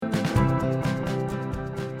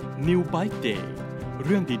New Bike Day เ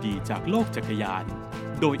รื่องดีๆจากโลกจักรยาน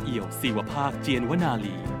โดยเอี่ยวศิวภาคเจียนวนา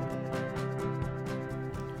ลี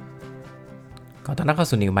ขอต้อนรับเข้า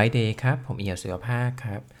สู่ New Bike Day ครับผมเอี่ยวศิวภาคค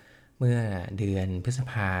รับเมื่อเดือนพฤษ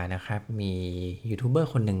ภานะครับมียูทูบเบอร์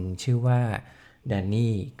คนหนึ่งชื่อว่าแดน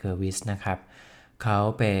นี่เกอร์วิสนะครับเขา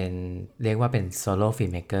เป็นเรียกว่าเป็นโซโล่ฟิล์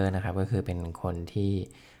มเมเกอร์นะครับก็คือเป็นคนที่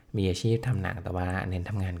มีอาชีพทำหนังแต่ว่าเน้น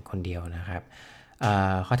ทำงานคนเดียวนะครับ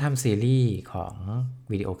เขาทำซีรีส์ของ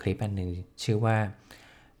วิดีโอคลิปอันหนึ่งชื่อว่า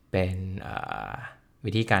เป็น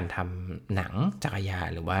วิธีการทำหนังจักรยาน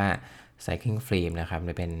หรือว่า Cycling Film นะครับ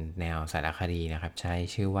เป็นแนวสารคดีนะครับใช้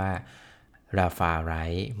ชื่อว่าราฟาไร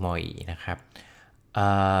ท์มอยนะครับ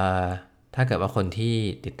ถ้าเกิดว่าคนที่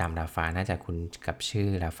ติดตามราฟาน่าจะคุ้นกับชื่อ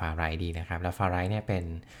ราฟาไรท์ดีนะครับราฟาไรท์เนี่ยเป็น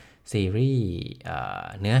ซีรีส์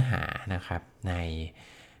เนื้อหานะครับใน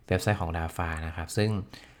เว็บไซต์ของราฟานะครับซึ่ง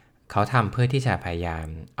เขาทำเพื่อที่จะพยายาม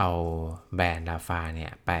เอาแบรนด์ราฟาเนี่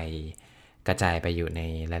ยไปกระจายไปอยู่ใน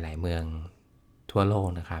หลายๆเมืองทั่วโลก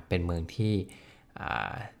นะครับเป็นเมืองที่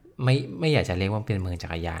ไม่อยากจะเรียกว่าเป็นเมืองจั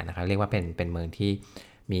กรยานนะครับเรียกว่าเป็นเมืองที่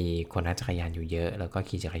มีคนรักจักรยานอยู่เยอะแล้วก็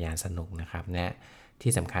ขี่จักรยานสนุกนะครับและ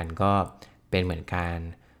ที่สำคัญก็เป็นเหมือนการ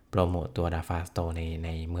โปรโมตตัว Rafa Store ใน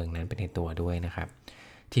เมืองนั้นเป็นในตัวด้วยนะครับ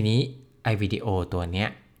ทีนี้ไอวิดีโอตัวเนี้ย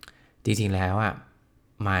จริงๆแล้วอ่ะ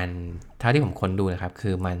มันเท่าที่ผมค้นดูนะครับ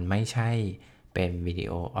คือมันไม่ใช่เป็นวิดีโ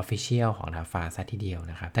อ Official ของ Rafa ซะทีเดียว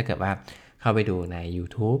นะครับถ้าเกิดว่าเข้าไปดูใน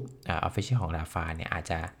YouTube Official ของ Rafa เนี่ยอาจ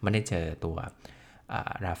จะไม่ได้เจอตัว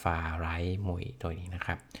ราฟาไรท์มุยตัวนี้นะค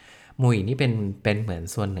รับมุยนี่เป็นเหมือน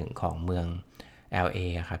ส่วนหนึ่งของเมือง LA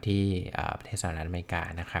ครับที่ประเทศสหรัฐอเมริกา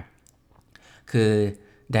นะครับคือ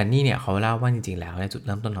แดนนี่เนี่ยเขาเล่าว่าจริงๆแล้วในจุดเ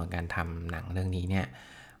ริ่มต้นของการทำหนังเรื่องนี้เนี่ย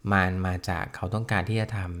มันมาจากเขาต้องการที่จะ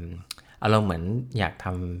ทำอารมณ์เหมือนอยากท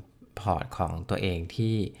ำพอร์ตของตัวเอง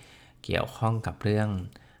ที่เกี่ยวข้องกับเรื่อง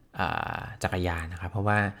จักรยานนะครับเพราะ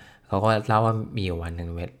ว่าเขาก็เล่าว่ามีวันหนึ่ง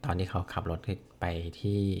ตอนที่เขาขับรถไป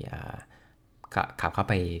ที่ขับเข้า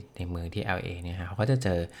ไปในเมืองที่ LA เนี่ยฮะเขาก็จะเจ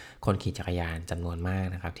อคนขี่จักรยานจำนวนมาก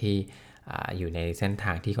นะครับที่อยู่ในเส้นท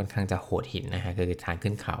างที่ค่อนข้างจะโหดหินนะฮะคือทาง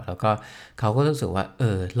ขึ้นเขาแล้วก็เขาก็รู้สึกว่า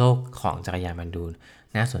โลกของจักรยานมันดู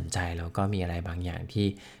น่าสนใจแล้วก็มีอะไรบางอย่างที่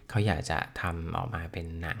เขาอยากจะทำออกมาเป็น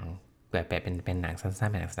หนังแบบเป็นหนังสั้น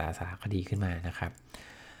ๆเป็นหนังสารคดีขึ้นมานะครับ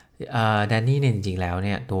แดนนี่เนี่ยจริงๆแล้วเ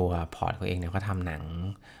นี่ยตัวพอร์ตเขาเองเนี่ยเขาทำหนัง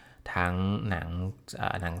ทั้งห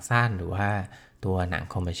นังสั้นหรือว่าตัวหนัง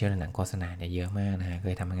คอมเมอร์เชียลหนังโฆษณาเนี่ยเยอะมากนะฮะเค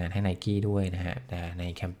ยทำงานให้ Nike ด้วยนะฮะแต่ใน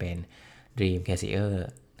แคมเปญ Dream Glacier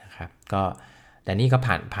นะครับก็แต่นี่ก็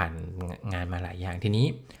ผ่านงานมาหลายอย่างทีนี้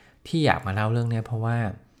ที่อยากมาเล่าเรื่องนี้เพราะว่า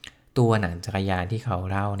ตัวหนังจักรยานที่เขา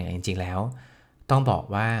เล่าเนี่ยจริงๆแล้วต้องบอก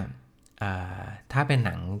ว่าถ้าเป็นห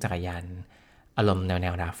นังจักรยานอารมณ์แน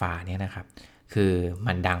วราฟาเนี่ยนะครับคือ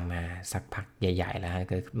มันดังมาสักพักใหญ่ๆแล้ว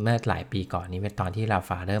คือเมื่อหลายปีก่อนนี้เป็นตอนที่รา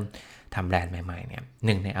ฟาเริ่มทำแบรนด์ใหม่ๆเนี่ยห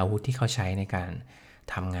นึ่งในอาวุธที่เขาใช้ในการ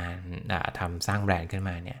ทำงานทำสร้างแบรนด์ขึ้นม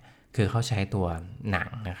าเนี่ยคือเขาใช้ตัวหนัง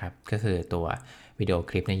นะครับก็คือตัววิดีโอ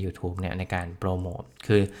คลิปใน YouTube เนี่ยในการโปรโมท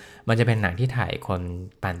คือมันจะเป็นหนังที่ถ่ายคน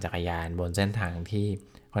ปั่นจักรยานบนเส้นทางที่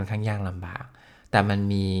ค่อนข้างยากลำบากแต่มัน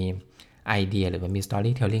มีไอเดียหรือมันมี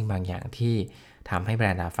storytelling บางอย่างที่ทำให้แบร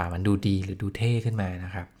นด์ราฟามันดูดีหรือดูเท่ขึ้นมาน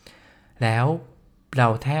ะครับแล้วเรา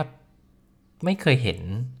แทบไม่เคยเห็น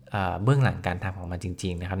เบื้องหลังการทำของมันจริ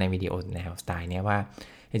งๆนะครับในวิดีโอแนวสไตล์นี้ว่า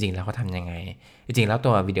จริงๆแล้วเขาทำยังไงจริงๆแล้ว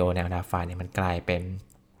ตัววิดีโอแนวราฟาเนี่ยมันกลายเป็น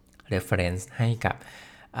reference ให้กับ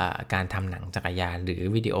การทำหนังจักรยานหรือ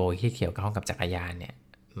วิดีโอที่เกี่ยวข้องกับจักรยานเนี่ย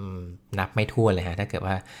นับไม่ถ้วนเลยฮะถ้าเกิด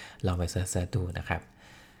ว่าลองไปเสิร์ชดูนะครับ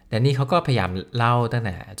และนี่เขาก็พยายามเล่าตั้งแ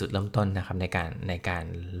ต่จุดเริ่มต้นนะครับในการ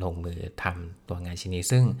ลงมือทำตัวงานชิ้นนี้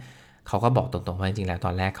ซึ่งเขาก็บอกตรงๆว่าจริงๆแล้วต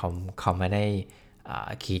อนแรกเขาไม่ได้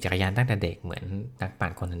ขี่จักรยานตั้งแต่เด็กเหมือนนักปั่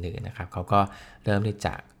นคนอื่นๆนะครับเขาก็เริ่มที่จ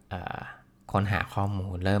ะค้นหาข้อมู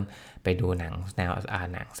ลเริ่มไปดูหนังแนว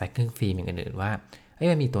หนังไซคลิงฟิล์มอย่างอื่นๆว่า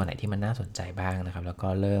มันมีตัวไหนที่มันน่าสนใจบ้างนะครับแล้วก็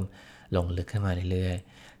เริ่มลงลึกขึ้นมาเรื่อย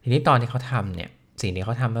ๆทีนี้ตอนที่เขาทำเนี่ยสิ่งที่เข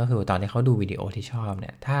าทำก็คือตอนที่เขาดูวิดีโอที่ชอบเ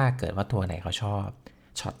นี่ยถ้าเกิดว่าตัวไหนเขาชอบ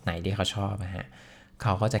ช็อตไหนที่เขาชอบนะฮะเข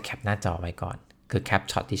าก็จะแคปหน้าจอไว้ก่อนคือแคป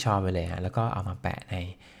ช็อตที่ชอบไปเลยฮะแล้วก็เอามาแปะใน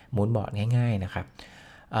มูดบอร์ดง่ายๆนะครับ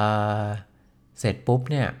เสร็จปุ๊บ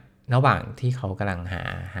เนี่ยระหว่างที่เขากำลัง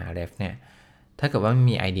หาเรฟเนี่ยถ้าเกิดว่า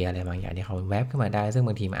มีไอเดียอะไรบางอย่างที่เขาแวบขึ้นมาได้ซึ่งบ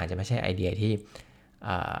างทีมันอาจจะไม่ใช่ไอเดียที่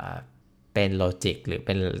เป็นโลจิกหรือเ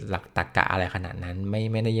ป็นหลักตรรกะอะไรขนาดนั้นไ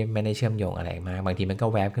ม่ได้เชื่อมโยงอะไรมากบางทีมันก็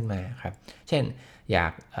แวบขึ้นมาครับเช่นอยา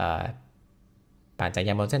กปั่นจักรย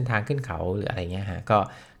านบนเส้นทางขึ้นเขาหรืออะไรเงี้ยฮะก็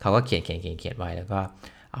เขาก็เขียนไว้แล้วก็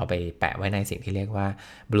เอาไปแปะไว้ในสิ่งที่เรียกว่า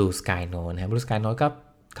Blue Sky Note นะ Blue Sky Note ก็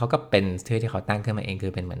เขาก็เป็นชื่อที่เขาตั้งขึ้นมาเองคื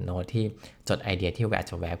อเป็นเหมือนโน้ตที่จดไอเดียที่อาจ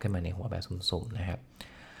จะแวบขึ้นมาในหัวแบบสุ่มๆนะครับ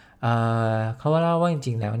เขาเล่าว่าจ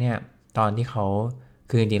ริงๆแล้วเนี่ยตอนที่เขา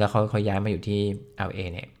คือจริงๆแล้วเขาย้ายมาอยู่ที่ LA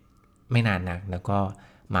เนี่ยไม่นานนักแล้วก็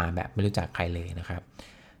มาแบบไม่รู้จักใครเลยนะครับ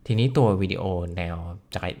ทีนี้ตัววิดีโอแนว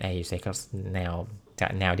จากไอ้เซ็กซ์แนวจา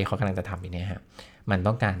กแนวที่เขากำลังจะทำอยู่เนี่ยฮะมัน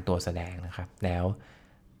ต้องการตัวแสดงนะครับแล้ว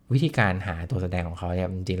วิธีการหาตัวแสดงของเขาเนี่ย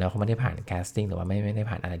จริงๆแล้วเขาไม่ได้ผ่านแคสติ้งหรือว่าไม่ได้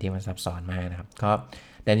ผ่านอะไรที่มันซับซ้อนมากนะครับก็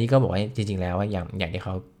แต่นี้ก็บอกว่าจริงๆแล้วว่าอย่างที่เข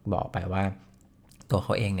าบอกไปว่าตัวเข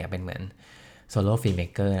าเองเนี่ยเป็นเหมือนโซโล่ฟิล์มเม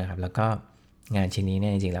กเกอร์นะครับแล้วก็งานชิ้นนี้เนี่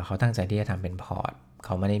ยจริงๆแล้วเขาตั้งใจที่จะทำเป็นพอร์ตเข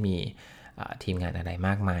าไม่ได้มีทีมงานอะไรม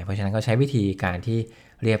ากมายเพราะฉะนั้นก็ใช้วิธีการที่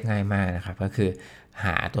เรียบง่ายมากนะครับก็คือห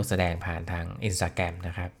าตัวแสดงผ่านทาง Instagram น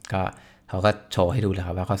ะครับก็เขาก็โชว์ให้ดูเลยค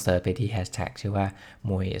รับว่าเขาเซิร์ชไปที่แฮชแท็กชื่อว่า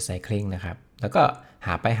มวยไซคลิงนะครับแล้วก็ห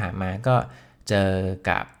าไปหามาก็เจอ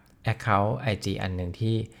กับ Account IG อันหนึ่ง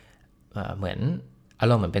ที่เหมือนอา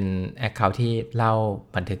รมณ์เหมือนเป็น Account ที่เล่า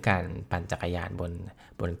บันทึกการปั่นจักรยานบ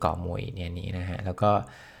นเกาะมวยเนี่ยนี้นะฮะแล้วก็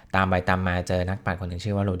ตามไปตามมาเจอนักปั่นคนหนึ่ง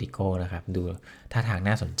ชื่อว่าโรดิโก้นะครับดูท่าทาง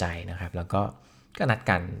น่าสนใจนะครับแล้วก็นัด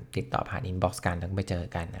กันติดต่อผ่านอินบ็อกซ์กันแล้วก็ไปเจอ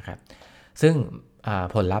กันนะครับซึ่ง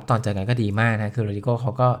ผลลัพธ์ตอนเจอกันก็ดีมากนะคือโรดิโก้เข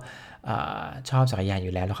าก็ชอบจักรยานอ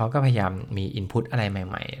ยู่แล้วเขาก็พยายามมีอินพุตอะไรใ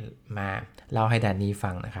หม่ๆมาเล่าให้แดนนี่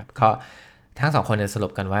ฟังนะครับก็ทั้งสองคนสรุ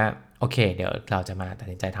ปกันว่าโอเคเดี๋ยวเราจะมาตัด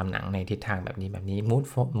สินใจทำหนังในทิศทางแบบนี้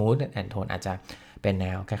mood and tone อาจจะเป็นแน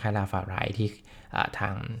วคล้ายๆลาฟาไรที่ทา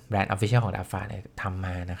งแบรนด์ Official ของลาฟาเนี่ยทำม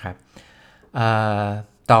านะครับ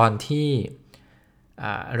ตอนที่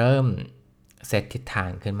เริ่มเซตทิศทาง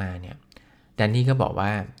ขึ้นมาเนี่ยแดนนี่ก็บอกว่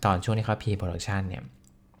าตอนช่วงที่เขาพีโปรดักชันเนี่ย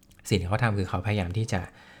สิ่งที่เขาทำคือเขาพยายามที่จะ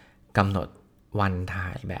กำหนดวันถ่า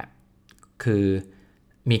ยแบบคือ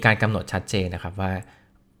มีการกำหนดชัดเจนนะครับว่า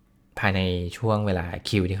ภายในช่วงเวลา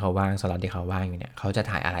คิวที่เขาว่างสล็อตที่เขาว่างอยู่เนี่ยเขาจะ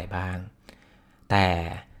ถ่ายอะไรบ้างแต่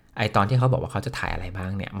ไอตอนที่เขาบอกว่าเขาจะถ่ายอะไรบ้า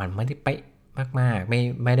งเนี่ยมันไม่ได้เป๊ะมากๆ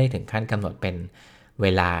ไม่ได้ถึงขั้นกำหนดเป็นเว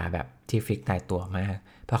ลาแบบที่ฟิกตายตัวมาก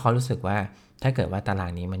เพราะเขารู้สึกว่าถ้าเกิดว่าตารา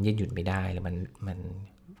งนี้มันยืดหยุ่นไม่ได้หรือมัน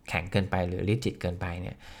แข็งเกินไปหรือริจิตเกินไปเ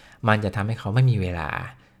นี่ยมันจะทำให้เขาไม่มีเวลา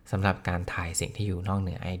สำหรับการถ่ายสิ่งที่อยู่นอกเห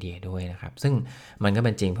นือไอเดียด้วยนะครับซึ่งมันก็เ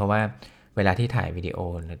ป็นจริงเพราะว่าเวลาที่ถ่ายวิดีโอ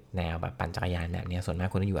แนวแบบปั่นจักรยานแบบนี้ส่วนมาก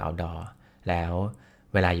คุณต้องอยู่ outdoor แล้ว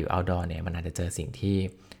เวลาอยู่ outdoor เนี่ยมันอาจจะเจอสิ่งที่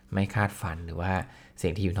ไม่คาดฝันหรือว่าสิ่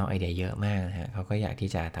งที่อยู่นอกไอเดียเยอะมากนะฮะเขาก็อยากที่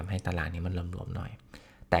จะทำให้ตารางนี้มันหลวมๆหน่อย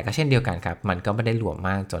แต่ก็เช่นเดียวกันครับมันก็ไม่ได้หลวมม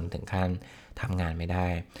ากจนถึงขั้นทำงานไม่ได้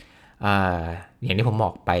อย่างที่ผมบ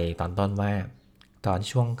อกไปตอนต้นว่าตอน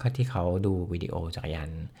ช่วงที่เขาดูวิดีโอจักรยาน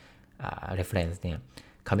reference เนี่ย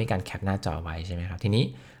เขามีการแคปหน้าจอไว้ใช่ไหมครับทีนี้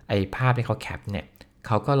ไอ้ภาพที่เขาแคปเนี่ยเ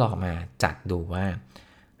ขาก็ลองมาจัดดูว่า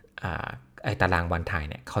ไอ้ตารางวันถ่าย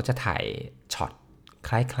เนี่ยเขาจะถ่ายช็อตค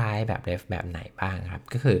ล้ายๆแบบแบบไหนบ้างครับ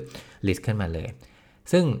ก็คือ list ขึ้นมาเลย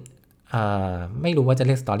ซึ่งไม่รู้ว่าจะเ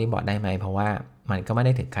รียก storyboard ได้ไหมเพราะว่ามันก็ไม่ไ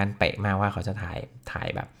ด้ถึงขั้นเป๊ะมากว่าเขาจะถ่าย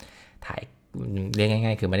แบบถ่ายเรียก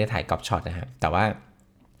ง่ายๆคือไม่ได้ถ่ายกรอบช็อตนะครับแต่ว่า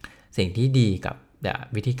สิ่งที่ดีกับ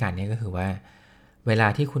วิธีการนี้ก็คือว่าเวลา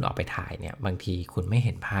ที่คุณออกไปถ่ายเนี่ยบางทีคุณไม่เ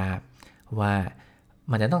ห็นภาพว่า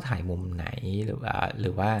มันจะต้องถ่ายมุมไหนหรื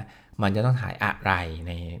อว่ามันจะต้องถ่ายอะไร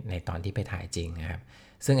ในตอนที่ไปถ่ายจริงนะครับ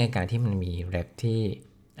ซึ่งไอ้การที่มันมีเรฟที่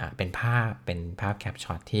เป็นภาพแคป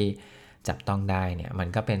ช็อตที่จับต้องได้เนี่ยมัน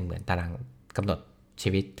ก็เป็นเหมือนตารางกำหนดชี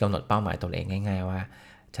วิตกำหนดเป้าหมายตัวเองง่ายๆว่า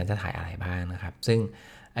ฉันจะถ่ายอะไรบ้างนะครับซึ่ง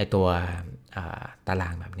ไอตัวตารา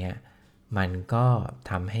งแบบเนี้ยมันก็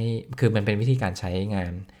ทำให้คือมันเป็นวิธีการใช้งา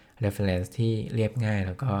น reference ที่เรียบง่ายแ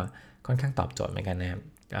ล้วก็ค่อนข้างตอบโจทย์เหมือนกันนะครับ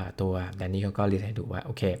ตัวแดนนี่เขาก็ลิสต์ให้ดูว่าโ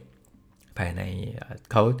อเคภายใน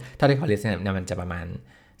เขาถ้าได้เขาลิสต์เนี่ยมันจะประมาณ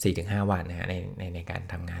 4-5 วันนะฮะในการ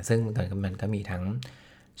ทำงานซึ่งมันก็มีทั้ง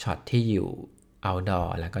ช็อตที่อยู่ outdoor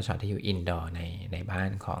แล้วก็ช็อตที่อยู่ indoor ในบ้าน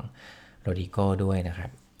ของโรดิโก้ด้วยนะครั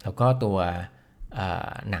บแล้วก็ตัว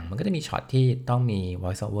หนังมันก็จะมีช็อตที่ต้องมี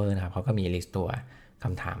voice over นะครับเขาก็มีลิสต์ตัวค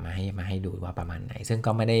ำถามมาให้ดูว่าประมาณไหนซึ่ง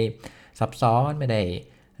ก็ไม่ได้ซับซ้อนไม่ได้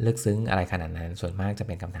ลึกซึ้งอะไรขนาดนั้นส่วนมากจะเ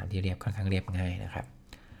ป็นคำถามที่ค่อนข้างเรียบง่ายนะครับ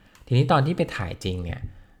ทีนี้ตอนที่ไปถ่ายจริงเนี่ย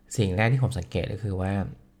สิ่งแรกที่ผมสังเกตก็คือว่า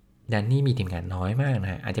แดนนี่มีทีมงานน้อยมากน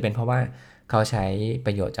ะอาจจะเป็นเพราะว่าเขาใช้ป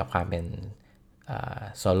ระโยชน์จากความเป็น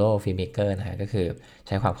โซโล่ฟิล์มเมกเกอร์นะฮะก็คือใ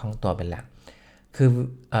ช้ความคล่องตัวเป็นหลักคือ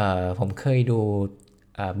ผมเคยดู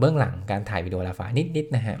เบื้องหลังการถ่ายวิดีโอลาฟานิด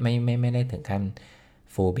นะฮะไม่ได้ถึงขั้น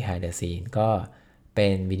full behind the scene ก็เป็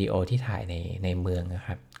นวิดีโอที่ถ่ายในเมืองนะค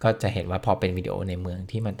รับก็จะเห็นว่าพอเป็นวิดีโอในเมือง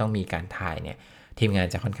ที่มันต้องมีการถ่ายเนี่ยทีมงาน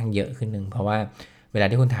จะค่อนข้างเยอะขึ้นนึงเพราะว่าเวลา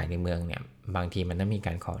ที่คุณถ่ายในเมืองเนี่ยบางทีมันต้องมีก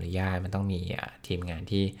ารขออนุญาตมันต้องมีทีมงาน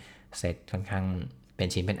ที่เซตค่อนข้างเป็น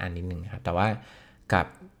ชิ้นเป็นอันนิดนึงครับแต่ว่ากับ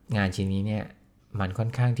งานชิ้นนี้เนี่ยมันค่อ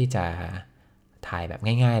นข้างที่จะถ่ายแบบ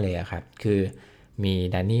ง่ายๆเลยครับคือมี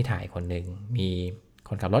แดนนี่ถ่ายคนหนึ่งมีค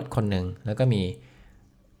นขับรถคนหนึ่งแล้วก็มี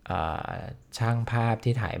ช่างภาพ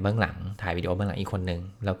ที่ถ่ายเบื้องหลังถ่ายวิดีโอเบื้องหลังอีกคนหนึ่ง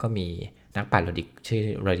แล้วก็มีนักปั่นชื่อ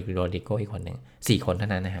โรดิโกอีกคนหนึ่ง4 คนเท่า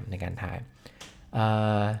นั้นนะครับในการถ่าย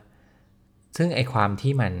ซึ่งไอความ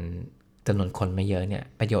ที่มันจำนวนคนไม่เยอะเนี่ย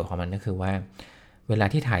ประโยชน์ของมันก็คือว่าเวลา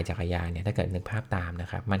ที่ถ่ายจักรยานเนี่ยถ้าเกิดนึกภาพตามนะ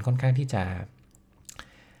ครับมันค่อนข้างที่จะ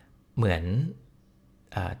เหมือน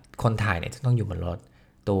คนถ่ายเนี่ยจะต้องอยู่บนรถ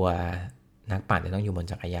ตัวนักปั่นจะต้องอยู่บน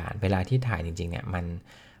จักรยานเวลาที่ถ่ายจริงๆเนี่ย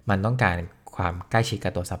มันต้องการความใกล้ชิดกั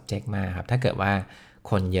บตัว subject มากครับถ้าเกิดว่า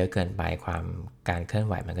คนเยอะเกินไปการเคลื่อนไ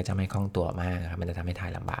หวมันก็จะไม่คล่องตัวมากครับมันจะทำให้ถ่า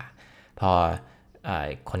ยลำบากพอ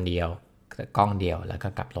คนเดียวกล้องเดียวแล้วก็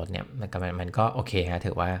กลับรถเนี่ยมันก็โอเคฮะ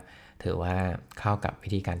ถือว่าเข้ากับวิ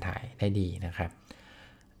ธีการถ่ายได้ดีนะครับ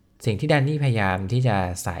สิ่งที่แดนนี่พยายามที่จะ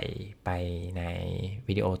ใส่ไปใน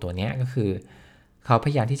วิดีโอตัวนี้ก็คือเขาพ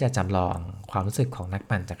ยายามที่จะจำลองความรู้สึกของนัก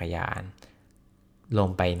ปั่นจักรยานลง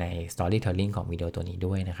ไปใน storytelling ของวิดีโอตัวนี้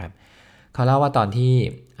ด้วยนะครับเขาเล่าว่าตอนที่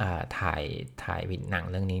ถ่ายหนัง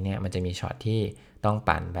เรื่องนี้เนี่ยมันจะมีช็อตที่ต้อง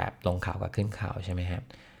ปั่นแบบลงเขากับขึ้นเขาใช่ไหมครับ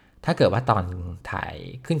ถ้าเกิดว่าตอนถ่าย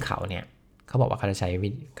ขึ้นเขาเนี่ยเขาบอกว่าเขาจะใช้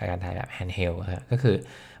การถ่ายแบบ handheld ก็คือ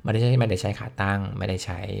ไม่ได้ใช้ขาตั้งไม่ได้ใ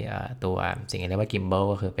ช้ตัวสิ่งที่เรียกว่า gimbal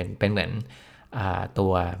ก็คือเป็นเหมือนตั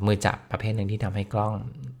วมือจับประเภทหนึ่งที่ทำให้กล้อง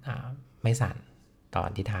ไม่สั่นตอน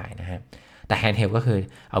ที่ถ่ายนะฮะแต่ handheld ก็คือ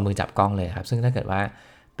เอามือจับกล้องเลยครับซึ่งถ้าเกิดว่า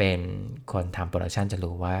เป็นคนทำโปรดักชันจะ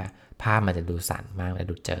รู้ว่าภาพมันจะดูสั่นมากและ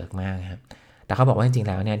ดูเจิกมากครับแต่เขาบอกว่าจริงๆ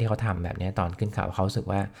แล้วเนี่ยที่เขาทำแบบนี้ตอนขึ้นเขาเขารู้สึก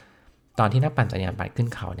ว่าตอนที่นักปั่นจักรยานปั่นขึ้น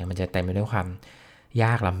เขาเนี่ยมันจะเต็มไปด้วยความย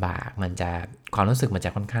ากลำบากมันจะความรู้สึกมันจ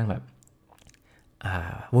ะค่อนข้างแบบ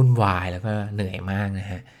วุ่นวายแล้วก็เหนื่อยมากนะ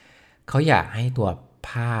ฮะเขาอยากให้ตัว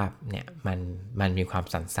ภาพเนี่ยมันมีความ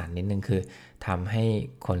สั่นๆนิดนึงคือทำให้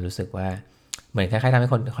คนรู้สึกว่าเหมือนคล้ายๆทำให้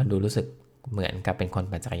คนดูรู้สึกเหมือนกับเป็นคน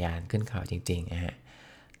ปั่นจักรยานขึ้นเขาจริงๆนะฮะ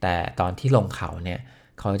แต่ตอนที่ลงเขาเนี่ย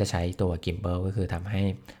เขาจะใช้ตัวกิมเบิลก็คือทำให้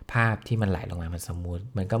ภาพที่มันไหลลงมามันสมูท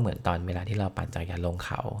มันก็เหมือนตอนเวลาที่เราปั่นจักรยานลงเ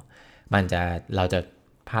ขาเราจะ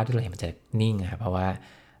ภาพที่เราเห็นมันจะนิ่งครับเพราะว่า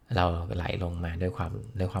เราไหลลงมาด้วยคว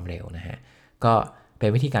ามเร็วนะฮะก็เป็น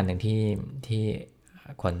วิธีการหนึ่งที่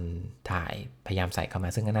คนถ่ายพยายามใส่เข้ามา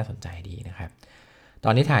ซึ่งก็น่าสนใจดีนะครับต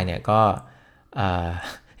อนที่ถ่ายเนี่ยก็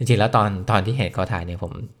จริงๆแล้วตอนที่เห็นเขาถ่ายเนี่ยผ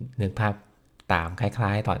มนึกภาพตามคล้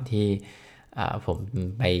ายๆตอนที่ผม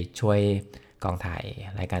ไปช่วยกองถ่าย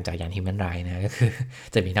รายการจักรยาน Human Ride นะก็คือ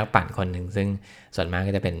จะมีนักปั่นคนหนึ่งซึ่งส่วนมาก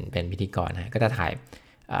ก็จะเป็นพิธีกรนะก็จะถ่าย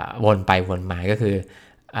วนไปวนมาก็คือ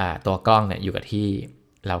ตัวกล้องเนี่ยอยู่กับที่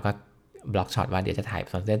เราก็บล็อกช็อตว่าเดี๋ยวจะถ่าย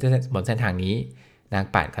บนเส้นทางนี้นัก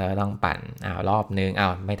ปั่นเขาต้องปั่นรอบนึง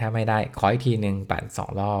ถ้าไม่ได้ขออีกทีนึงปั่น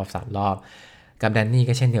2 รอบ3 รอบกับแดนนี่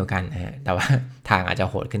ก็เช่นเดียวกันนะฮะแต่ว่าทางอาจจะ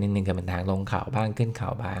โหดขึ้นนิดนึงคือเป็นทางลงเขาบ้างขึ้นเขา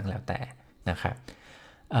บ้างแล้วแต่นะครับ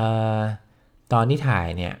ตอนที่ถ่าย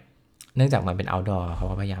เนี่ยเนื่องจากมันเป็น outdoor เขา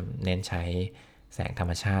ก็พยายามเน้นใช้แสงธรร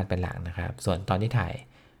มชาติเป็นหลักนะครับส่วนตอนที่ถ่าย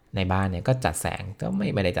ในบ้านเนี่ยก็จัดแสงก็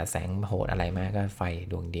ไม่ได้จัดแสงโหดอะไรมากก็ไฟ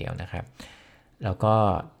ดวงเดียวนะครับแล้วก็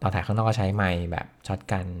ตอนถ่ายข้างนอกก็ใช้ไมค์แบบช็อต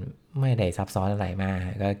กันไม่ได้ซับซ้อนอะไรมาก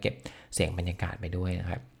ก็เก็บเสียงบรรยากาศไปด้วยนะ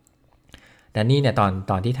ครับแต่นี่เนี่ย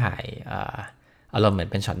ตอนที่ถ่ายอารมณ์เหมือน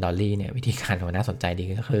เป็นช็อตดอลลี่เนี่ยวิธีการของน่าสนใจดี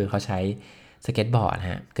ก็คือเขาใช้สเก็ตบอร์ด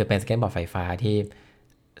ฮะคือเป็นสเก็ตบอร์ดไฟฟ้าที่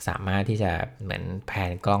สามารถที่จะเหมือนแพ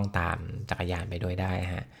นกล้องตามจักรยานไปด้วยได้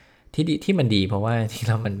ฮะที่มันดีเพราะว่าที่เ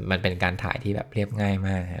รามันเป็นการถ่ายที่แบบเรียบง่ายม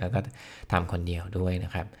ากแล้วก็ทำคนเดียวด้วยน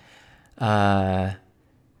ะครับ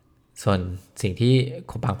ส่วนสิ่งที่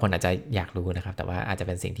บางคนอาจจะอยากรู้นะครับแต่ว่าอาจจะเ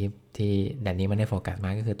ป็นสิ่งที่แดนนี่ไม่ได้โฟกัสม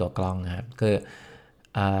ากก็คือตัวกล้องนะครับคือ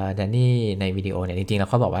แดนนี่ในวิดีโอเนี่ยจริงๆแล้ว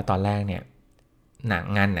เขาบอกว่าตอนแรกเนี่ย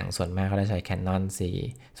งานหนังส่วนมากเขาจะใช้ Canon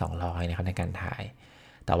C200 นะครับในการถ่าย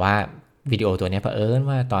แต่ว่าวิดีโอตัวนี้เผอิญ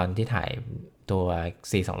ว่าตอนที่ถ่ายตัว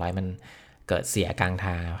C200 มันเกิดเสียกลางท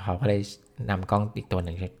างเขาก็เลยนำกล้องอีกตัวห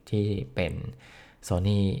นึ่งที่เป็น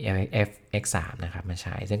Sony FX3 นะครับมาใ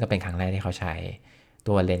ช้ซึ่งก็เป็นครั้งแรกที่เขาใช้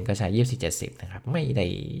ตัวเลนส์ก็ใช้ 24-70 นะครับไม่ได้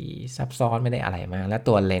ซับซ้อนไม่ได้อะไรมากและ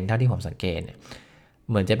ตัวเลนส์เท่าที่ผมสังเกตเนี่ย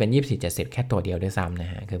เหมือนจะเป็น 24-70 แค่ตัวเดียวด้วยซ้ำน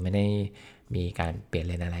ะฮะคือไม่ได้มีการเปลี่ยนเ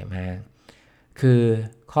ลนส์อะไรมากคือ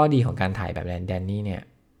ข้อดีของการถ่ายแบบแดนนี่เนี่ย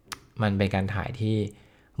มันเป็นการถ่ายที่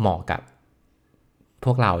เหมาะกับพ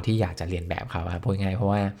วกเราที่อยากจะเรียนแบบเขาครับพูดง่ายเพราะ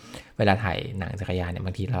ว่าเวลาถ่ายหนังจักรยานเนี่ยบ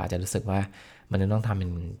างทีเราอาจจะรู้สึกว่ามันต้องทำเป็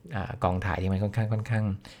นกองถ่ายที่มันค่อนข้าง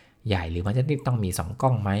ใหญ่หรือมันจะต้องมี2 กล้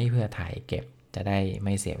องไหมเพื่อถ่ายเก็บจะได้ไ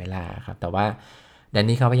ม่เสียเวลาครับแต่ว่าแดน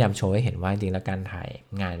นี่เขาพยายามโชว์ให้เห็นว่าจริงๆแล้วการถ่าย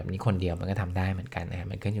งานแบบนี้คนเดียวมันก็ทำได้เหมือนกันนะ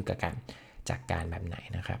มันขึ้นอยู่กับการจัดการแบบไหน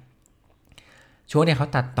นะครับช่วงนี้เขา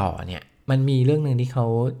ตัดต่อเนี่ยมันมีเรื่องนึงที่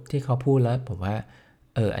เขาพูดแล้วผมว่า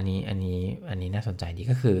อันนี้น่าสนใจดี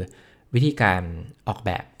ก็คือวิธีการออกแ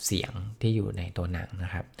บบเสียงที่อยู่ในตัวหนังน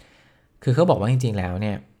ะครับคือเขาบอกว่าจริงๆแล้วเ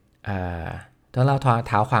นี่ย ต้องเล่าเ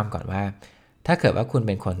ท้าความก่อนว่าถ้าเกิดว่าคุณเ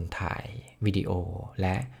ป็นคนถ่ายวิดีโอแล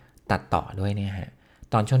ะตัดต่อด้วยเนี่ยฮะ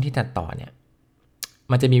ตอนช่วงที่ตัดต่อเนี่ย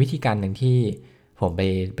มันจะมีวิธีการหนึ่งที่ผม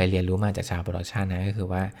ไปเรียนรู้มาจากชาวโปรดักชันนะก็คือ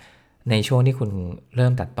ว่าในช่วงที่คุณเริ่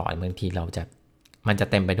มตัดต่อบางทีมันจะ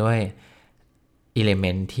เต็มไปด้วยอิเลเม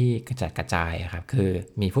นต์ที่กระจายครับคือ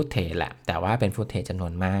มีฟุตเทจแหละแต่ว่าเป็นฟุตเทจจำนว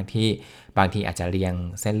นมากที่บางทีอาจจะเรียง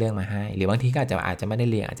เส้นเรื่องมาให้หรือบางทีก็อาจจะไม่ได้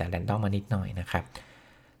เรียงอาจจะแรนดอมมานิดหน่อยนะครับ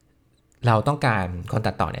เราต้องการคน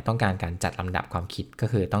ตัดต่อเนี่ยต้องการการจัดลำดับความคิดก็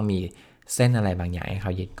คือต้องมีเส้นอะไรบางอย่างให้เข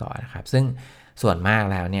ายึดก่อนนะครับซึ่งส่วนมาก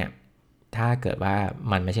แล้วเนี่ยถ้าเกิดว่า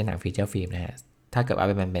มันไม่ใช่หนังฟีเจอร์ฟิล์มนะฮะถ้าเกิดว่า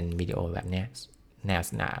มันเป็นวิดีโอแบบเนี้ยแนว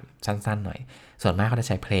สั้นๆหน่อยส่วนมากเขาจะใ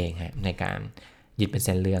ช้เพลงฮะในการยึดเป็นเ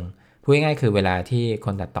ส้นเรื่องพูดง่ายๆคือเวลาที่ค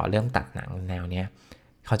นตัดต่อเริ่มตัดหนังแนวเนี้ย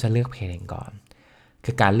เขาจะเลือกเพลงก่อน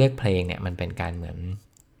คือการเลือกเพลงเนี่ยมันเป็นการเหมือน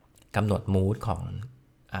กำหนดมูดของ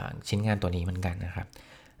ชิ้นงานตัวนี้เหมือนกันนะครับ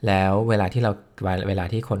แล้วเวลา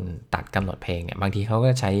ที่คนตัดกำหนดเพลงเนี่ยบางทีเขาก็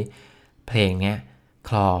ใช้เพลงเนี้ยค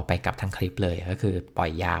ลอไปกับทั้งคลิปเลยก็คือปล่อ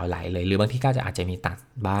ยยาวไหลเลยหรือบางทีก็อาจจะมีตัด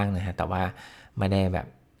บ้างนะฮะแต่ว่าไม่ได้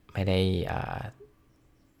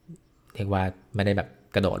เรียกว่าไม่ได้แบบ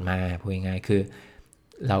กระโดดมาพูดง่ายๆคือ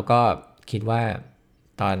เราก็คิดว่า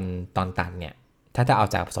ตอนตัดเนี่ยถ้าจะเอา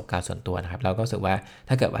จากประสบการณ์ส่วนตัวนะครับเราก็รู้สึกว่า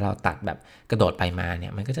ถ้าเกิดว่าเราตัดแบบกระโดดไปมาเนี่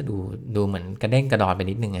ยมันก็จะดูเหมือนกระเด้งกระดอนไป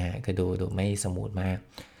นิดนึงฮะคือดูไม่สมูทมาก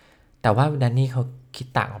แต่ว่าแดนนี่เขาคิด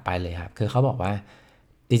ต่างออกไปเลยครับคือเขาบอกว่า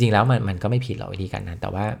จริงๆแล้วมันก็ไม่ผิดหรอกวิธีการนั้นแต่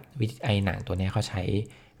ว่าไอ้หนังตัวนี้เขาใช้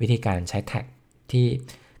วิธีการใช้แท็กที่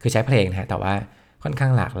คือใช้เพลงนะฮะแต่ว่าค่อนข้า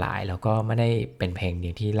งหลากหลายแล้วก็ไม่ได้เป็นเพลงเดี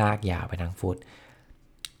ยวที่ลากยาวไปทั้งฟุต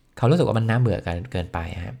เขารู้สึกว่ามันน่าเบื่อเกินไป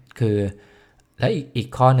ครับคือแล้วอีก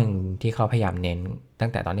ข้อหนึ่งที่เขาพยายามเน้นตั้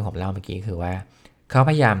งแต่ตอนที่ผมเล่าเมื่อกี้คือว่าเขา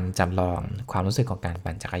พยายามจำลองความรู้สึกของการ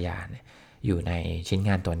ปั่นจักรยานอยู่ในชิ้นง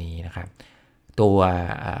านตัวนี้นะครับตัว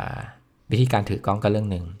วิธีการถือกล้องก็เรื่อง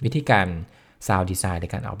หนึ่งวิธีการซาวด์ดีไซน์ใน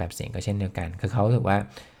การออกแบบเสียงก็เช่นเดียวกันคือเขารู้สึกว่า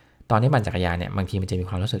ตอนที่ปั่นจักรยานเนี่ยบางทีมันจะมี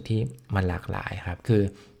ความรู้สึกที่มันหลากหลายครับคือ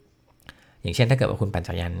อย่างเช่นถ้าเกิดว่าคุณปั่น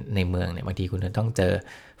จักรยานในเมืองเนี่ยบางทีคุณต้องเจอ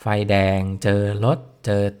ไฟแดงเจอรถเจ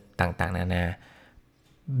อต่างๆนานา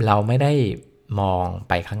เราไม่ได้มอง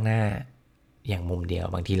ไปข้างหน้าอย่างมุมเดียว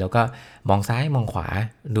บางทีเราก็มองซ้ายมองขวา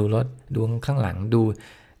ดูรถดูข้างหลังดู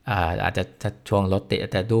อาจจะช่วงรถติดอา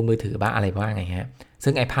จจะดูมือถือบ้างอะไรบ้างไงฮะ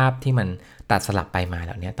ซึ่งไอ้ภาพที่มันตัดสลับไปมาเห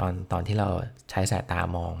ล่านี้ตอนที่เราใช้สายตา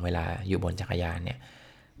มองเวลาอยู่บนจักรยานเนี่ย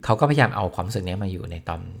เขาก็พยายามเอาความรู้สึกนี้มาอยู่ใน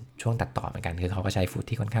ตอนช่วงตัดต่อเหมือนกันคือเขาก็ใช้ฟุต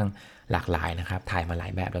ที่ค่อนข้างหลากหลายนะครับถ่ายมาหลา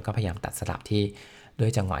ยแบบแล้วก็พยายามตัดสลับที่ด้ว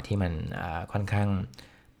ยจังหวะที่มันค่อนข้าง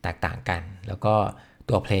แตกต่างกันแล้วก็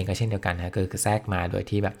ตัวเพลงก็เช่นเดียวกันนะคือแทรกมาโดย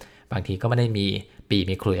ที่แบบบางทีก็ไม่ได้มี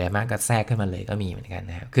มีคลุยอะไรมากก็แทรกขึ้นมาเลยก็มีเหมือนกัน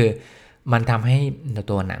นะครับคือมันทำให้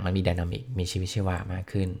ตัวหนังมันมีไดนามิกมีชีวิตชีวามาก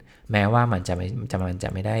ขึ้นแม้ว่ามันจะไ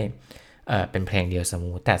ม่ได้เป็นเพลงเดียวส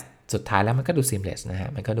มูทแต่สุดท้ายแล้วมันก็ดูซีมเลสนะฮะ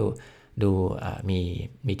มันก็ดู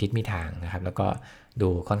มีทิศมีทางนะครับแล้วก็ดู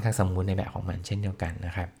ค่อนข้างสมูทในแบบของมันเช่นเดียวกันน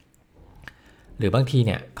ะครับหรือบางทีเ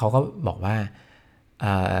นี่ยเขาก็บอกว่า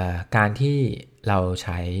การที่เราใ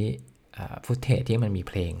ช้ฟุตเทจที่มันมี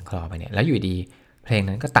เพลงคลอไปเนี่ยแล้วอยู่ดีเพลง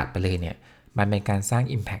นั้นก็ตัดไปเลยเนี่ยมันเป็นการสร้าง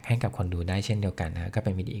Impact ให้กับคนดูได้เช่นเดียวกันนะก็เ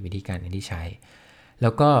ป็นวิธีการที่ใช้แล้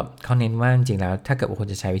วก็เขาเน้นว่าจริงๆแล้วถ้าเกิดว่าคุณ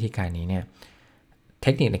จะใช้วิธีการนี้เนี่ยเท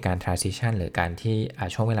คนิคในการ transition หรือการที่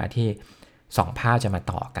ช่วงเวลาที่2ภาพจะมา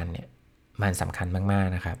ต่อกันเนี่ยมันสำคัญมาก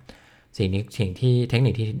ๆนะครับสิ่งที่เทคนิ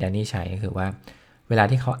คที่แดนนี่ใช้ก็คือว่าเวลา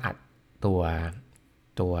ที่เขาอัดตั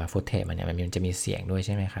วฟุตเทจมันจะมีเสียงด้วยใ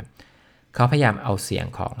ช่ไหมครับเขาพยายามเอาเสียง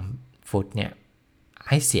ของฟุตเนี่ย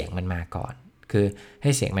ให้เสียงมันมาก่อนคือใ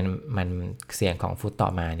ห้เสียงมันเสียงของฟุตต่อ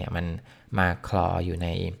มาเนี่ยมันมาคลออยู่ใน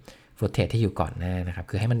ฟุตเทจที่อยู่ก่อนหน้านะครับ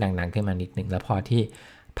คือให้มันดังๆขึ้นมานิดนึงแล้วพอที่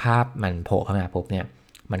ภาพมันโผล่เข้ามาปุ๊บเนี่ย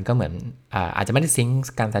มันก็เหมือนอาจจะไม่ได้ซิงค์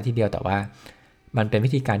กันซะทีเดียวแต่ว่ามันเป็นวิ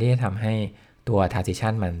ธีการที่จะทำให้ตัว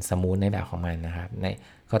transition มันสมูทในแบบของมันนะครับ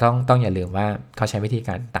ก็ต้องอย่าลืมว่าเขาใช้วิธีก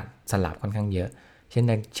ารตัดสลับค่อนข้างเยอะเ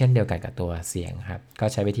ช่นเดียวกันกับตัวเสียงครับก็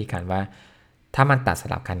ใช้วิธีการว่าถ้ามันตัดส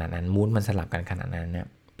ลับขนาดนั้นมูดมันสลับกันขนาดนั้นเนี่ย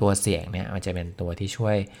ตัวเสียงเนี่ยมันจะเป็นตัวที่ช่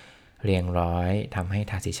วยเรียงร้อยทำให้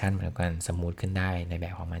transition มันกันสมูทขึ้นได้ในแบ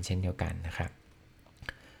บของมันเช่นเดียวกันนะครับ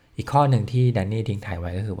อีกข้อหนึ่งที่แดนนี่ทิ้งท้ายไ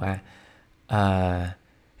ว้ก็คือว่า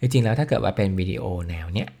จริงๆแล้วถ้าเกิดว่าเป็นวิดีโอแนว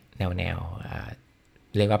เนี้ยแนว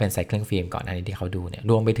เรียกว่าเป็นไซคลิงฟิล์มก่อนอันนี้ที่เขาดูเนี่ย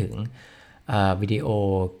รวมไปถึงวิดีโอ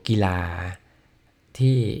กีฬา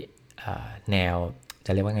ที่แนวจ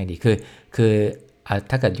ะเรียกว่าไงดีคือ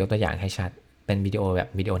ถ้าเกิดยกตัวอย่างให้ชัดเป็นวิดีโอแบบ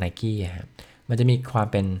วิดีโอ Nike ครับมันจะมีความ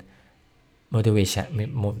เป็น motivation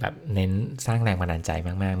แบบเน้นสร้างแรงบันดาลใจม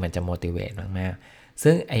ากๆเหมือนจะ motivate มากๆ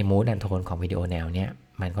ซึ่งไอ้ mood and tone ของวิดีโอแนวเนี้ย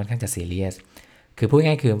มันค่อนข้างจะ serious คือพูด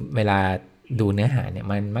ง่ายคือเวลาดูเนื้อหาเนี่ย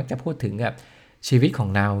มันมักจะพูดถึงกับ ชีวิตของ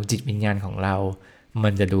เราจิตวิญญาณของเรามั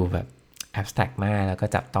นจะดูแบบแอบสแตรกมากแล้วก็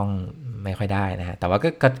จับต้องไม่ค่อยได้นะฮะแต่ว่า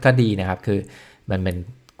ก็ดีนะครับคือมันเป็น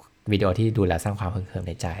วิดีโอที่ดูแลสร้างความฮึกเหิม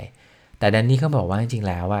ในใจแต่แดนนี่เขาบอกว่าจริงๆ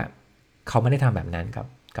แล้วว่าเขาไม่ได้ทำแบบนั้น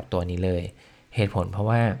กับตัวนี้เลยเหตุผลเพราะ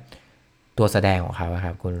ว่าตัวแสดงของเขาค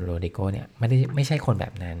รับคุณโรดิโกเนี่ยไม่ใช่คนแบ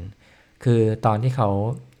บนั้นคือตอนที่เขา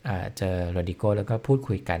เจอโรดิโกแล้วก็พูด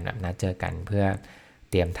คุยกันแบบนัดเจอกันเพื่อ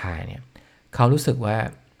เตรียมถ่ายเนี่ยเขารู้สึกว่า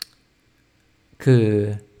คือ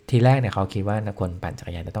ทีแรกเนี่ยเขาคิดว่าคนปั่นจัก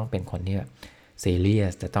รยานจะต้องเป็นคนที่แบบซีเรีย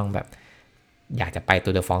สจะต้องแบบอยากจะไปตั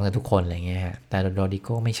วเดอะฟองกันทุกคนอะไรเงี้ยฮะแต่โรดิโก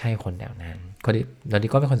ไม่ใช่คนแบบนั้นโรดิ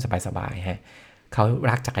โกเป็นคนสบายๆฮะเขา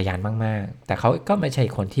รักจักรยานมากๆแต่เขาก็ไม่ใช่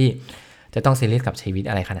คนที่จะต้องซีเรียสกับชีวิต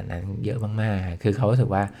อะไรขนาดนั้นเยอะมากๆคือเขารู้สึก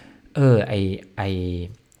ว่า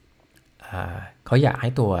เขาอยากให้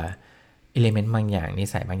ตัวอิเลเมนต์บางอย่างนิ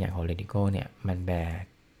สัยบางอย่างของโรดิโกเนี่ยมันแบก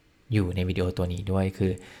อยู่ในวิดีโอตัวนี้ด้วยคื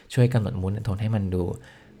อช่วยกำหนดมูดโทนให้มันดู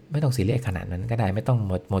ไม่ต้องซีเรียสขนาดนั้นก็ได้ไม่ต้อง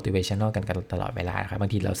motivational กันตลอดเวลาครับบา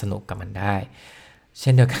งทีเราสนุกกับมันได้เ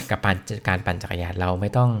ช่นเดียวกันกับการปั่นจักรยานเราไ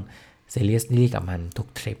ม่ต้องซีเรียสกับมันทุก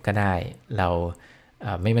ทริปก็ได้เรา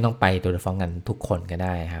ไม่ต้องไปตัวเดอะฟองกันทุกคนก็ไ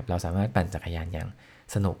ด้ครับเราสามารถปั่นจักรยานอย่าง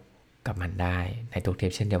สนุกกับมันได้ในทุกทริ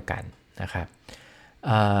ปเช่นเดียวกันนะครับ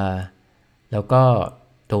แล้วก็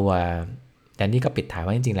ตัวแดนนี่ก็ปิดถ่าย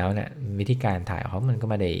ว่าจริงๆแล้วเนี่ยวิธีการถ่ายของเขามันก็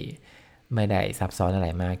ไม่ได้ซับซ้อนอะไร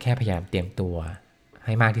มากแค่พยายามเตรียมตัวใ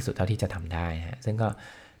ห้มากที่สุดเท่าที่จะทำได้ฮะซึ่งก็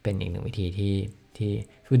เป็นอีกหนึ่งวิธีที่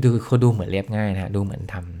เขาดูเหมือนเรียบง่ายนะฮะดูเหมือน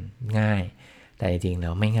ทำง่ายแต่จริงๆแล้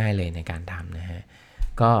วไม่ง่ายเลยในการทำนะฮะ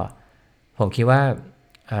ก็ผมคิดว่า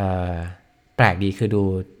แปลกดีคือ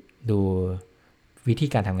ดูวิธี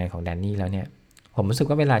การทำงานของแดนนี่แล้วเนี่ยผมรู้สึก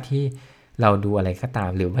ว่าเวลาที่เราดูอะไรก็ตาม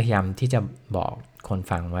หรือพยายามที่จะบอกคน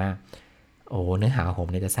ฟังว่าโอ้เนื้อหาของผม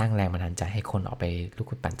เนี่ยจะสร้างแรงบันดาลใจให้คนออกไปลุ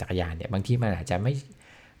กปั่นจักรยานเนี่ยบางทีมันอาจจะไ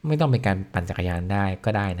ม่ต้องเป็นการปั่นจักรยานได้ก็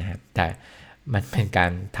ได้นะครับแต่มันเป็นกา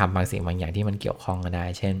รทำบางสิ่งบางอย่างที่มันเกี่ยวข้องกันได้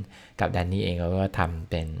เช่นกับแดนนี่เองก็ทำ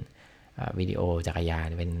เป็นวิดีโอจักรยาน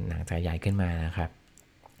เป็นหนังจักรยานขึ้นมานะครับ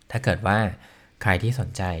ถ้าเกิดว่าใครที่สน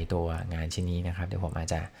ใจตัวงานชิ้นนี้นะครับเดี๋ยวผมอาจ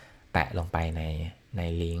จะแปะลงไปใน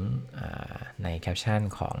ลิงก์ในแคปชั่น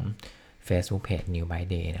ของ Facebook Page New by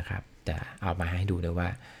Day นะครับจะเอามาให้ดูด้วยว่า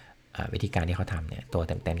วิธีการที่เขาทำเนี่ยตัว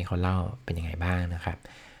เต็มๆที่เขาเล่าเป็นยังไงบ้างนะครับ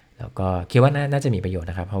แล้วก็คิดว่าน่าจะมีประโยชน์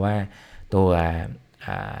นะครับเพราะว่าตัว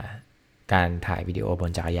การถ่ายวิดีโอบ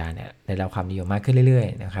นจักรยานเนี่ยได้รับความนิยมมากขึ้นเรื่อย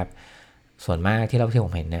ๆนะครับส่วนมากที่ผ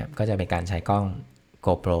มเห็นเนี่ยก็จะเป็นการใช้กล้อง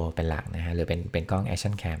GoPro เป็นหลักนะฮะหรือเป็นกล้อง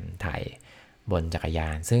Action Cam ถ่ายบนจักรยา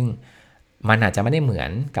นซึ่งมันอาจจะไม่ได้เหมือ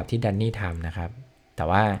นกับที่แดนนี่ทำนะครับแต่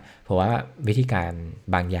ว่าเพราะว่าวิธีการ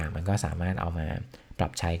บางอย่างมันก็สามารถเอามาปรั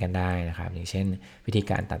บใช้กันได้นะครับอย่างเช่นวิธี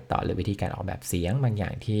การตัดต่อหรือวิธีการออกแบบเสียงบางอย่า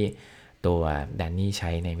งที่ตัวแดนนี่ใช้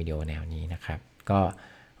ในวิดีโอแนวนี้นะครับก็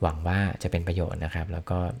หวังว่าจะเป็นประโยชน์นะครับแล้ว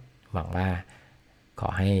ก็หวังว่าขอ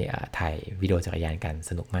ให้ถ่ายวิดีโอจักรยานกัน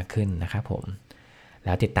สนุกมากขึ้นนะครับผมแ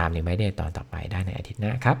ล้วติดตามNew by Dayตอนต่อไปได้ในอาทิตย์หน้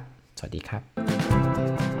าครับสวัสดีครับ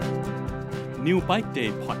New by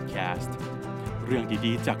Day Podcast เรื่อง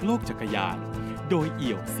ดีๆจากโลกจักรยานโดยเ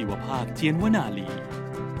อี่ยวศิวภาคเจียนวนาลี